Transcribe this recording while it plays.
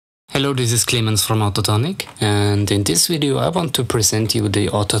Hello, this is Clemens from AutoTonic, and in this video I want to present you the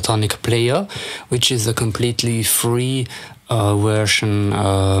AutoTonic player, which is a completely free version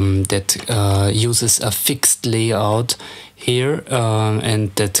that uses a fixed layout here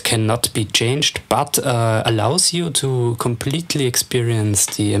and that cannot be changed, but allows you to completely experience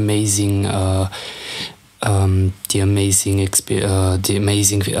the amazing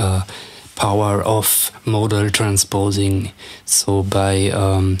power of modal transposing. So by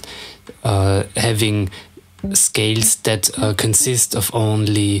having scales that consist of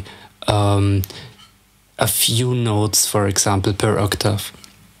only a few notes, for example, per octave.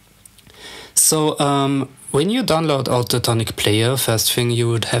 So when you download AutoTonic Player, first thing you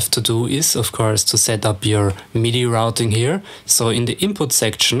would have to do is, of course, to set up your MIDI routing here. So in the input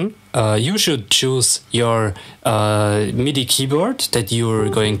section, you should choose your MIDI keyboard that you're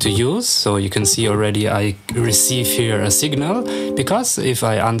going to use. So you can see already I receive here a signal, because if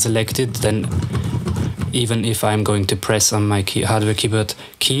I unselect it, then even if I'm going to press on my hardware keyboard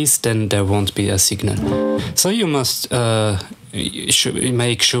keys, then there won't be a signal. So you must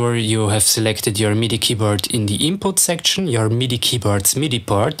make sure you have selected your MIDI keyboard in the input section, your MIDI keyboard's MIDI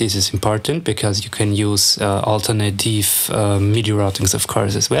port. This is important because you can use alternative MIDI routings, of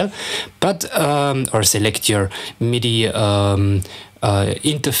course, as well. But or select your MIDI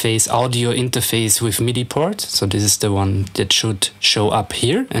interface, audio interface with MIDI port. So this is the one that should show up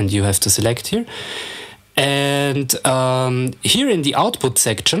here, and you have to select here. And here in the output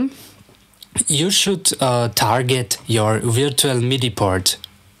section, you should target your virtual MIDI port,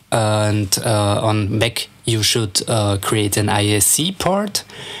 and on Mac you should create an IAC port,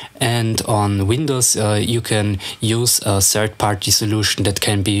 and on Windows you can use a third-party solution that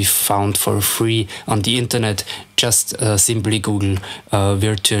can be found for free on the internet. Just simply Google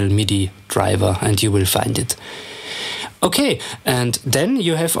virtual MIDI driver and you will find it. Okay, and then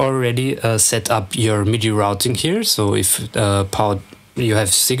you have already set up your MIDI routing here. So if you have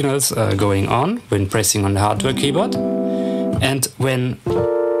signals going on when pressing on the hardware keyboard, and when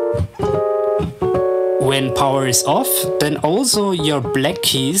power is off, then also your black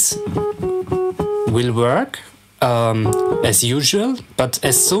keys will work as usual. But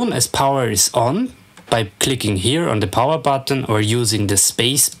as soon as power is on, by clicking here on the power button or using the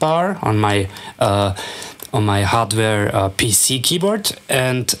spacebar on my hardware PC keyboard.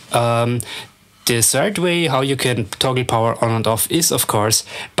 And the third way how you can toggle power on and off is, of course,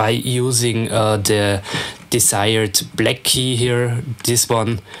 by using the desired black key here, this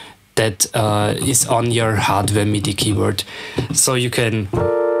one that is on your hardware MIDI keyboard. So you can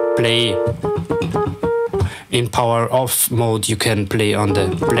play in power off mode, you can play on the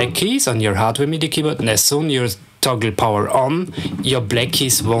black keys on your hardware MIDI keyboard, and as soon as you toggle power on, your black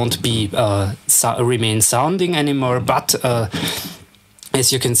keys won't be remain sounding anymore, but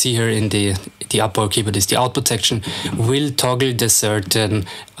as you can see here in the upper keyboard is the output section, will toggle the certain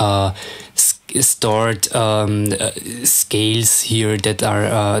stored scales here that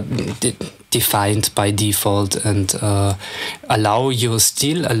are defined by default, and allow you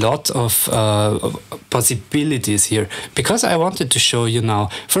still a lot of possibilities here. Because I wanted to show you now,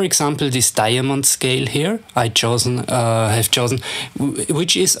 for example, this diamond scale here have chosen,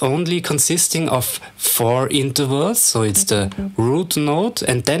 which is only consisting of 4 intervals. So it's the root note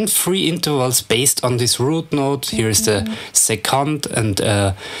and then 3 intervals based on this root note. Here's the second, and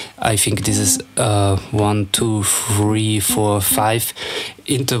I think this is 1, 2, 3, 4, 5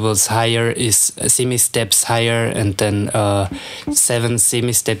 intervals higher is semi-steps higher, and then 7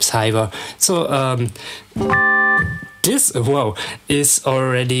 semi-steps higher. So this is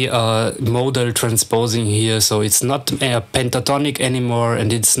already modal transposing here. So it's not pentatonic anymore,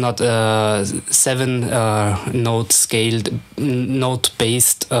 and it's not a 7 note scale, note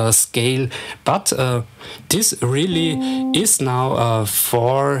based scale, but this really is now a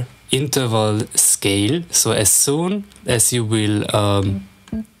 4 interval scale. So as soon as you will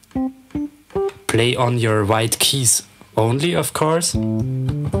play on your white keys only, of course,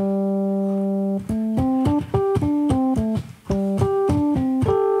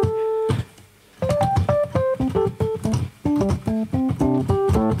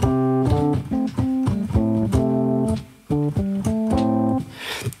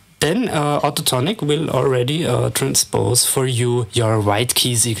 then AutoTonic will already transpose for you your white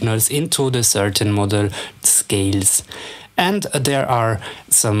key signals into the certain modal scales. And there are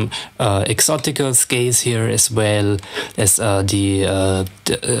some exotical scales here, as well as the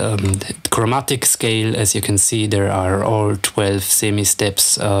chromatic scale. As you can see, there are all 12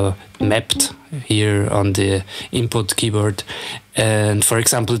 semi-steps mapped here on the input keyboard. And for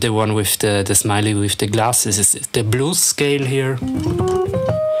example, the one with the smiley with the glasses is the blues scale here.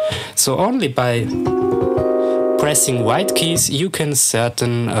 So only by pressing white keys you can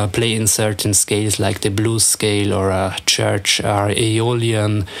play in certain scales, like the blues scale or a church or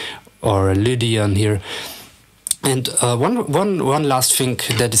Aeolian or a Lydian here. And one last thing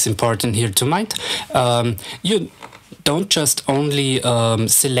that is important here to mind, you don't just only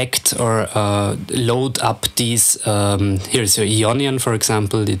select or load up these, here's your Ionian for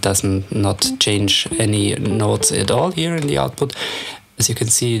example, it doesn't not change any notes at all here in the output. As you can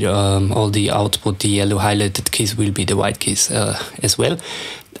see, all the output, the yellow highlighted keys will be the white keys as well.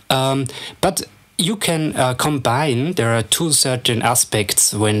 But you can combine, there are two certain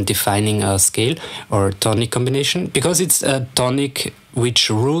aspects when defining a scale or tonic combination, because it's a tonic which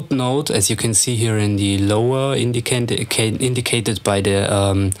root note, as you can see here in the lower, indicated by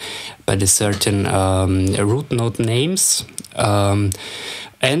the certain root note names.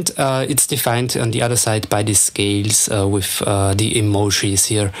 And it's defined on the other side by the scales with the emojis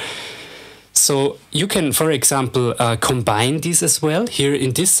here. So you can, for example, combine these as well. Here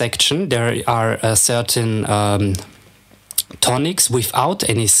in this section, there are certain tonics without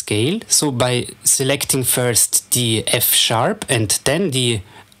any scale. So by selecting first the F sharp and then the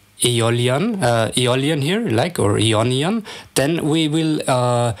Aeolian here, like, or Ionian, then we will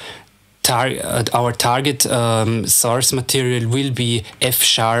our target source material will be F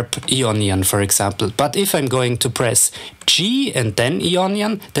sharp Ionian, for example. But if I'm going to press G and then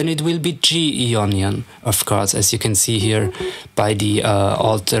Ionian, then it will be G Ionian, of course, as you can see here by the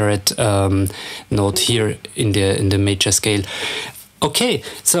altered note here in the major scale. Okay,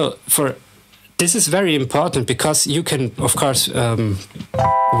 so this is very important because you can, of course,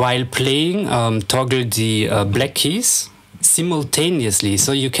 while playing, toggle the black keys simultaneously,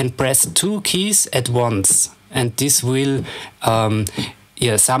 so you can press two keys at once, and this will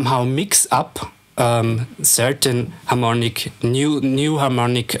somehow mix up certain harmonic new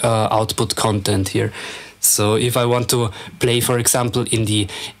harmonic output content here. So if I want to play, for example, in the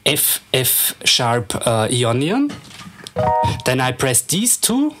F sharp Ionian, then I press these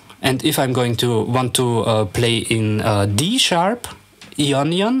two, and if I'm going to want to play in D sharp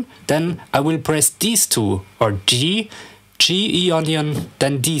Ionian, then I will press these two, or G Ionian,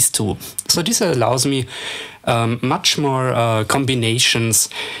 then these two. So this allows me much more combinations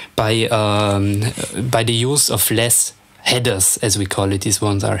by the use of less headers, as we call it. These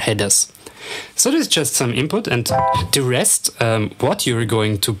ones are headers. So this is just some input, and the rest, what you're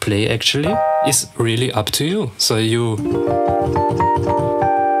going to play actually, is really up to you. So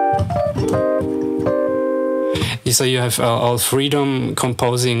you have all freedom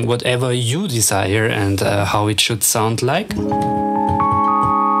composing whatever you desire and how it should sound like.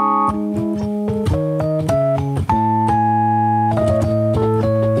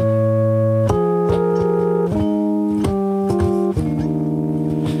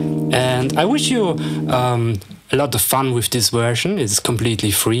 And I wish you a lot of fun with this version. It's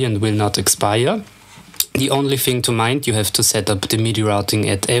completely free and will not expire. The only thing to mind, you have to set up the MIDI routing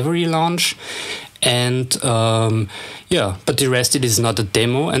at every launch. And but the rest, it is not a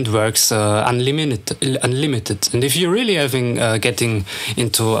demo and works unlimited. And if you're really getting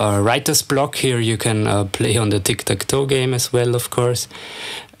into a writer's block here, you can play on the tic-tac-toe game as well, of course.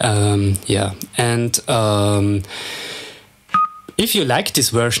 If you like this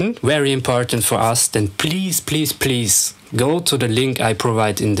version, very important for us, then please go to the link I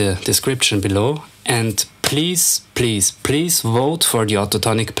provide in the description below, and please vote for the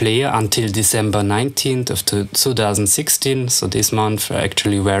AutoTonic player until December 19th of 2016, so this month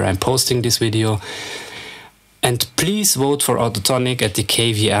actually, where I'm posting this video. And please vote for AutoTonic at the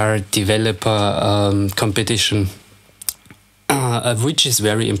KVR developer competition, which is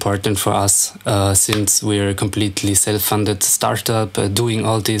very important for us since we're a completely self-funded startup doing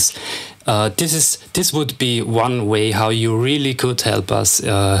all this. This would be one way how you really could help us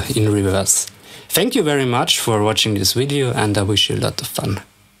in reverse. Thank you very much for watching this video, and I wish you a lot of fun.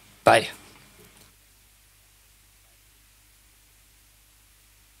 Bye.